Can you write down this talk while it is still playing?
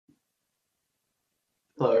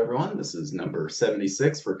Hello everyone, this is number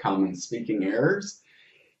 76 for common speaking errors.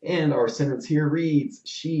 And our sentence here reads,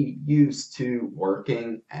 she used to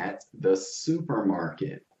working at the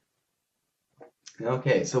supermarket.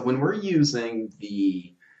 Okay, so when we're using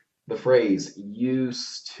the phrase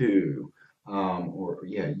used to,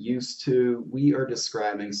 used to, we are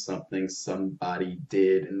describing something somebody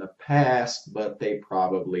did in the past, but they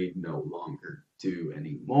probably no longer do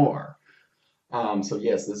anymore. So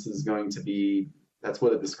yes, this is going to be, that's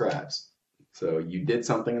what it describes. So you did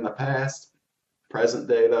something in the past, present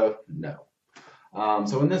day though, no.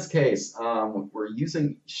 So in this case, we're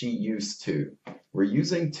using she used to. We're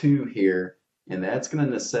using to here, and that's going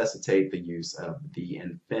to necessitate the use of the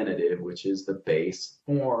infinitive, which is the base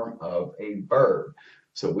form of a verb.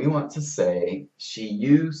 So we want to say she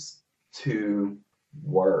used to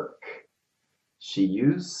work. She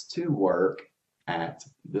used to work at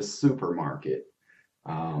the supermarket.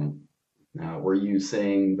 Now we're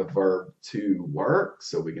using the verb to work,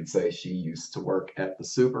 so we can say she used to work at the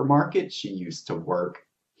supermarket, she used to work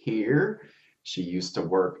here, she used to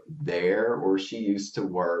work there, or she used to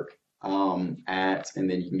work at, and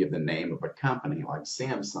then you can give the name of a company like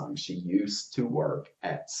Samsung. She used to work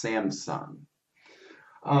at Samsung.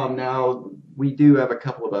 Now, we do have a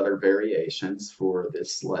couple of other variations for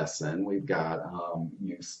this lesson. We've got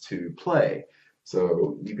used to play.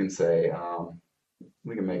 So you can say,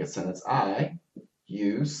 we can make a sentence, I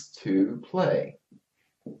used to play.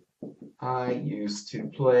 I used to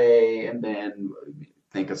play, and then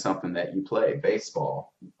think of something that you play,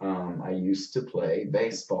 baseball. I used to play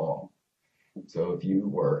baseball. So if you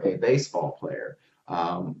were a baseball player,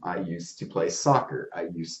 I used to play soccer. I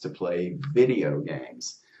used to play video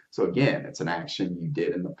games. So again, it's an action you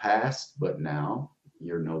did in the past, but now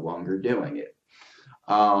you're no longer doing it.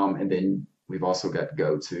 And then we've also got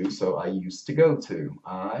go to. So I used to go to.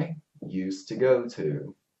 I used to go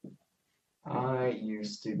to. I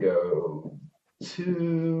used to go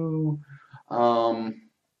to. And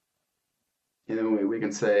then we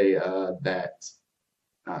can say that,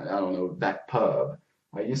 I don't know, that pub.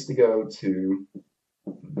 I used to go to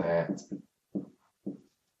that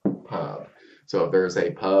pub. So if there's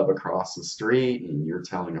a pub across the street and you're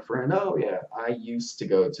telling a friend, oh yeah, I used to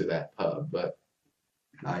go to that pub, but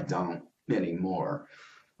I don't anymore.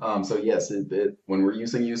 So yes, when we're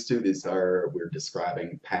using used to, we're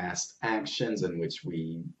describing past actions in which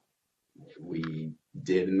we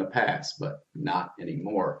did in the past, but not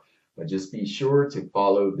anymore. But just be sure to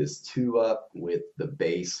follow this to up with the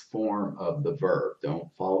base form of the verb. Don't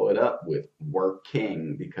follow it up with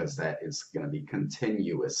working because that is going to be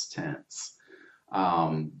continuous tense.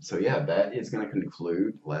 So yeah, that is going to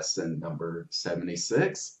conclude lesson number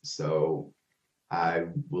 76. So I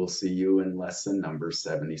will see you in lesson number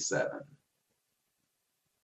 77.